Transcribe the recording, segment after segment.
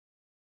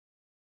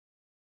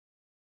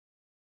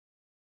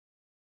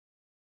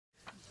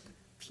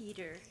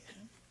Peter.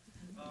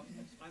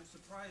 I'm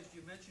surprised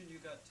you mentioned you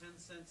got 10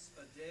 cents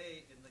a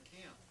day in the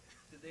camp.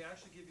 Did they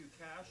actually give you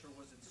cash, or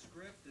was it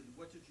script, and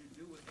what did you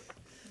do with it?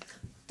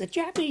 The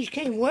Japanese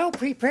came well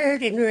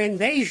prepared in their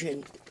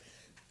invasion.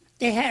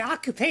 They had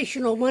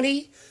occupational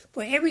money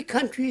for every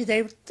country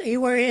they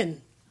were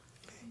in.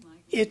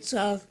 It's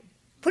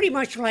pretty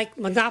much like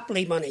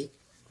monopoly money.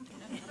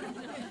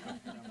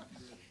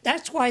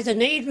 That's why the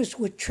natives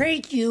would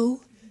trade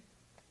you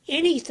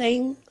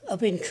anything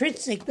of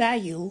intrinsic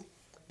value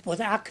for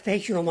the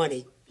occupational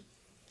money.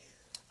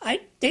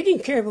 They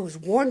didn't care if it was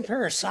one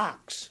pair of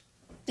socks.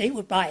 They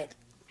would buy it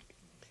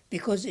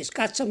because it's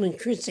got some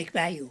intrinsic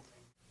value.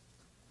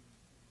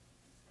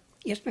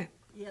 Yes, ma'am.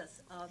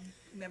 Yes,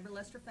 remember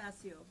Lester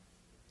Facio?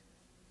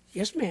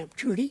 Yes, ma'am.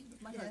 Judy?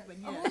 My husband,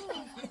 yes.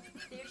 Oh,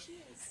 there she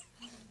is.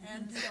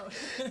 And so,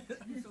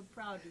 I'm so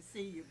proud to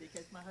see you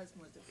because my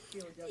husband was a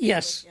POW.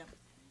 Yes. With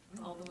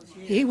him all those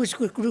years. He was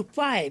with Group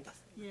 5.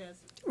 Yes,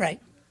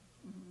 Right.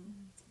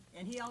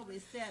 and he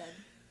always said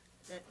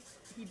that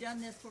he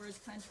done this for his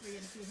country, and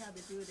if he had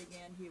to do it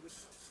again, he would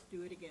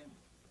do it again.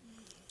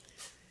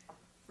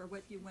 For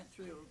what you went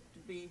through to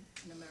be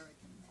an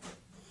American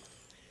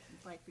and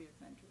fight for your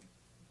country.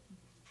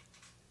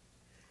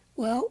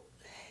 Well,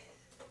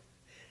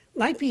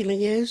 my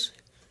feeling is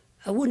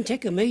I wouldn't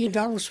take $1 million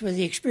for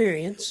the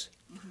experience,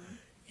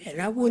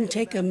 and I wouldn't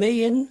take $1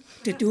 million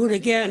to do it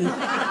again.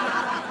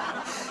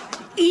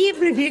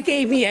 Even if you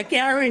gave me a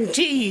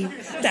guarantee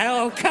that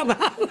I'll come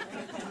out.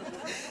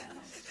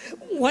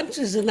 Once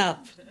is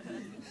enough.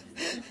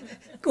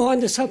 Go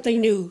on to something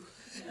new.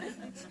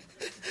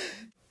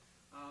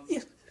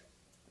 Yes.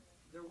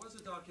 There was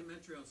a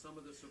documentary on some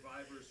of the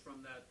survivors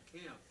from that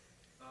camp.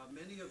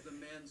 Many of the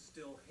men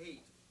still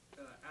hate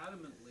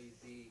adamantly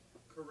the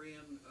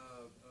Korean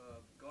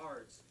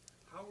guards.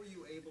 How were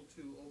you able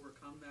to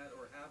overcome that,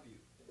 or have you?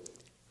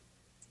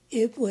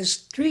 It was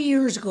 3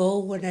 years ago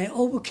when I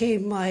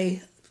overcame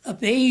my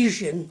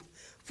evasion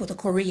for the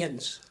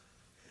Koreans.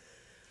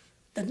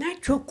 The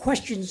natural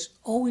question's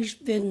always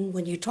been,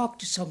 when you talk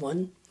to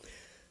someone,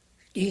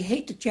 do you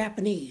hate the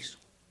Japanese?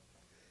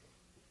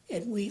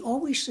 And we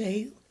always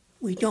say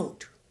we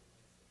don't.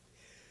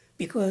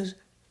 Because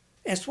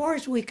as far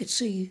as we could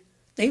see,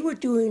 they were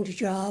doing the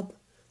job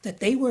that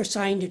they were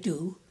assigned to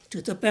do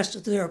to the best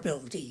of their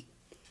ability,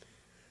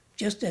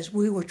 just as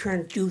we were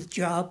trying to do the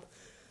job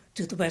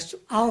to the best of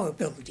our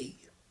ability.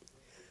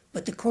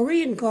 But the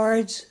Korean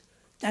guards,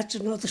 that's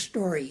another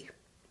story.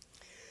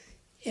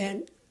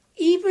 And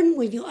even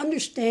when you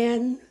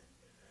understand,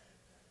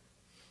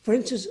 for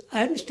instance,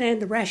 I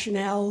understand the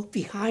rationale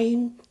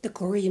behind the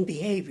Korean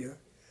behavior,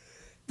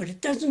 but it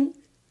doesn't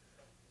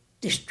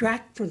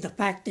distract from the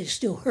fact that it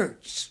still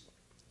hurts.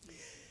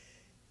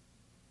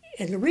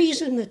 And the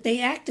reason that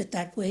they acted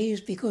that way is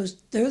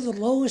because they're the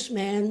lowest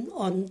man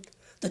on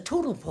the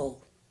totem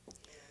pole.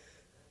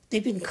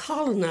 They've been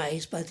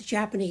colonized by the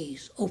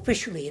Japanese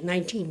officially in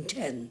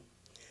 1910.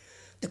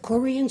 The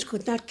Koreans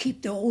could not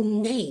keep their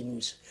own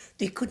names.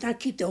 They could not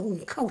keep their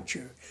own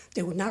culture.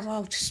 They were not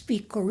allowed to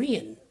speak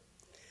Korean.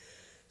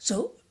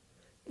 So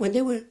when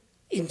they were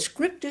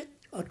conscripted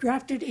or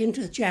drafted into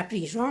the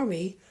Japanese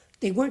army,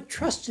 they weren't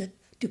trusted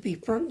to be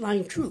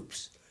frontline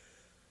troops.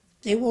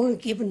 They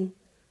weren't given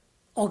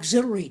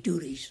auxiliary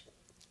duties.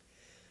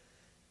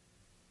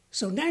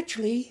 So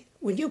naturally,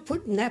 when you're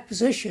put in that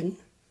position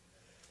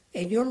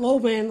and you're low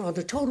man on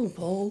the totem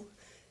pole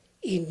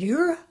in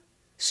your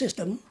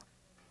system,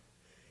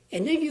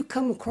 and then you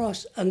come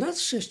across another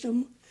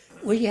system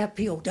where you have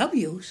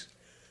POWs,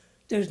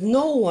 there's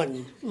no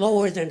one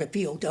lower than a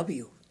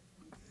POW.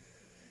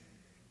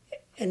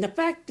 And the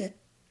fact that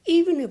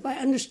even if I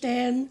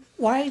understand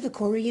why the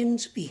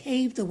Koreans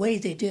behaved the way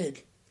they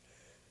did,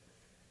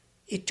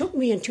 it took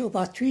me until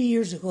about 3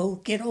 years ago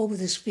to get over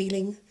this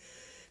feeling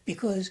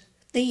because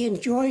they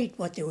enjoyed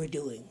what they were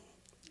doing.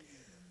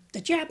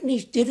 The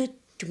Japanese did it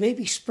to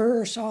maybe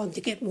spur us on to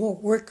get more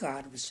work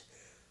out of us.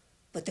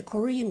 But the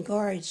Korean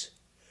guards,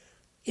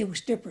 it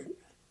was different.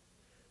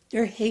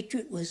 Their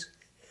hatred was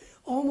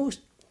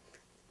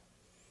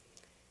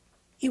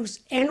it was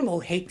animal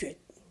hatred.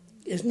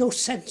 There's no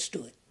sense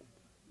to it.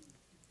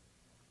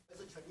 As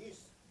a Chinese,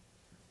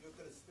 you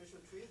got a special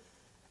treat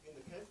in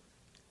the camp,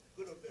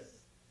 good or bad?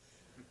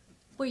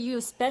 Were you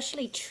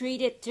especially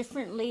treated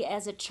differently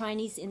as a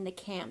Chinese in the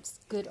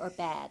camps, good or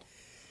bad?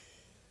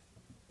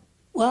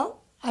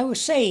 Well, I was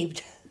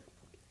saved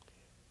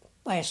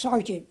by a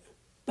sergeant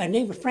by the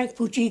name of Frank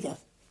Fujita.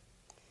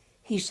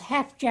 He's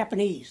half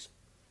Japanese,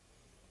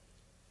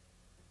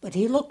 but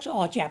he looks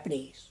all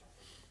Japanese.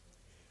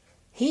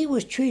 He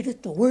was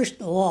treated the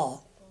worst of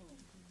all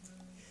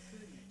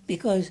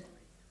because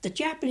the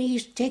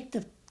Japanese take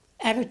the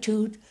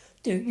attitude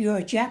that you're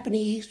a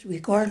Japanese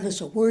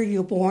regardless of where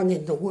you're born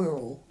in the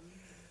world.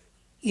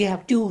 You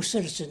have dual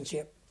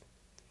citizenship.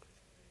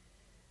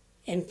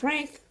 And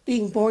Frank,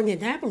 being born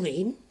in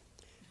Abilene,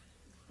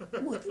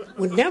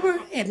 would never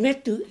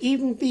admit to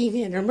even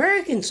being an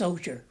American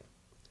soldier.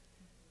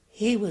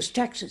 He was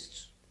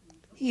Texas.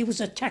 He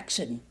was a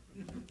Texan.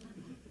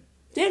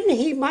 then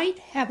he might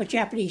have a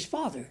Japanese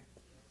father.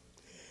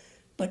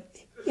 But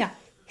yeah,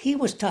 he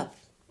was tough.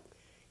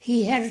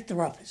 He had it the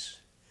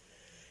roughest.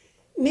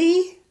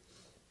 Me,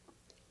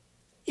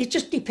 it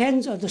just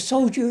depends on the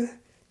soldier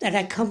that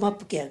I come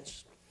up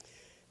against.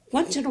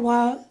 Once in a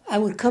while, I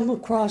would come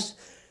across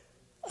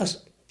a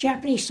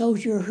Japanese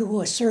soldier who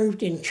has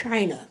served in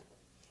China,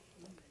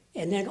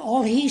 and then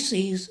all he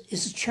sees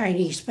is a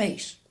Chinese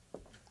face.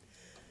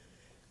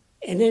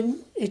 And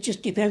then it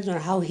just depends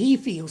on how he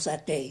feels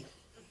that day,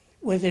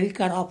 whether he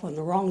got off on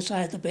the wrong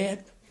side of the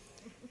bed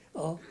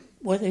or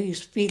whether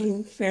he's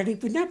feeling fairly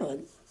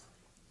benevolent.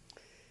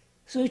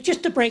 So it's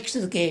just the breaks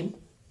of the game.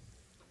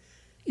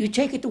 You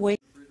take it away.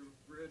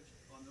 Bridge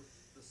on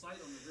the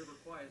site on the River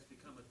Kwai has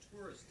become a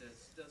tourist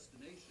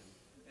destination,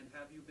 and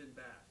have you been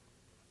back?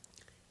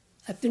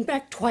 I've been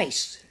back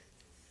twice.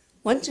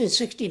 Once in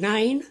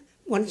 '69,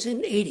 once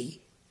in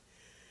 '80.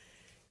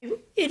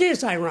 It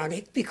is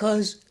ironic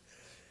because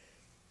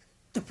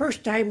the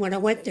first time when I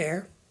went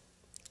there,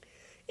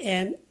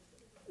 and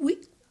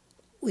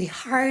we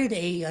hired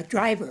a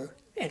driver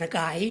and a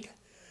guide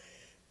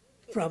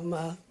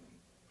from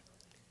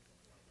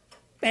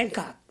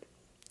Bangkok,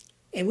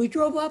 and we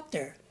drove up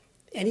there,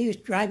 and he was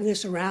driving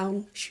us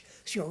around,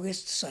 showing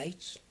us the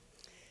sights,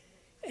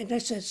 and I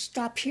said,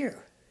 "Stop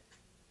here."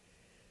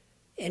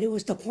 And it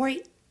was the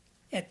point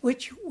at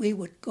which we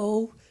would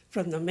go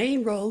from the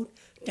main road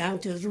down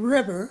to the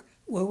river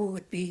where we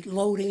would be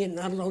loading and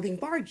unloading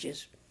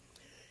barges.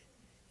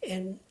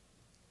 And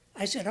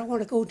I said, "I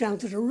want to go down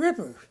to the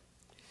river."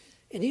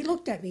 And he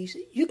looked at me, he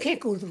said, "You can't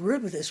go to the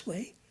river this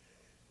way."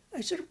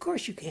 I said, "Of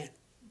course you can."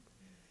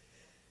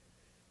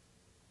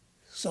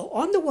 So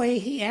on the way,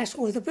 he asked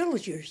one of the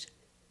villagers,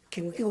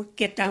 "Can we go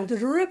get down to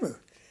the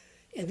river?"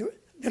 And the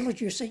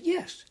villager said,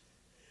 "Yes."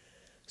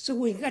 So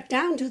when we got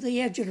down to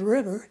the edge of the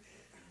river,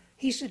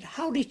 he said,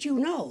 "How did you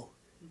know?"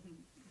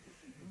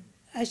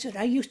 I said,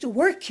 "I used to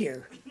work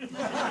here."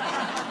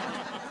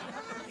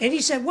 And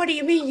he said, "What do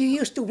you mean you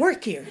used to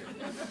work here?"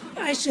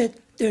 I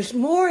said, "There's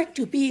more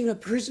to being a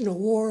prisoner of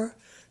war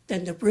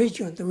than the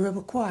bridge on the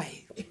River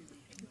Kwai."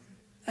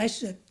 I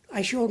said,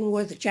 I showed him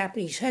where the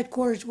Japanese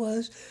headquarters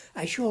was.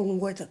 I showed him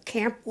where the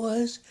camp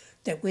was,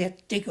 that we had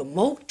to dig a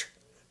moat.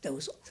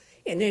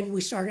 And then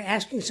we started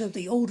asking some of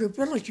the older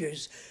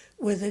villagers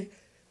whether,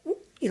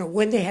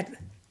 when they had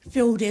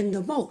filled in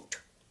the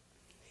moat.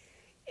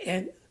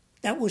 And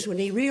that was when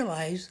he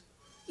realized,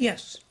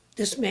 yes,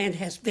 this man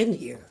has been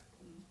here.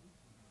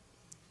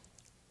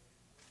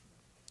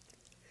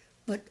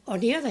 But on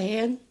the other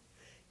hand,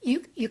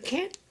 you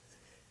can't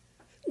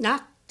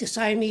knock the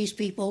Siamese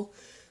people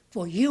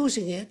for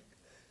using it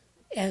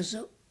as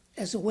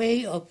a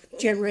way of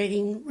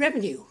generating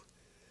revenue.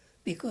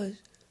 Because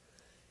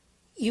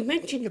you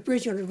mentioned the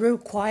bridge on the River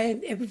Kwai,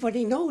 and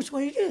everybody knows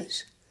what it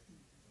is.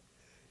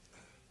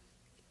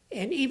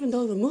 And even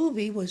though the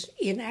movie was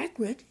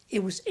inaccurate,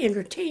 it was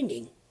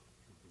entertaining.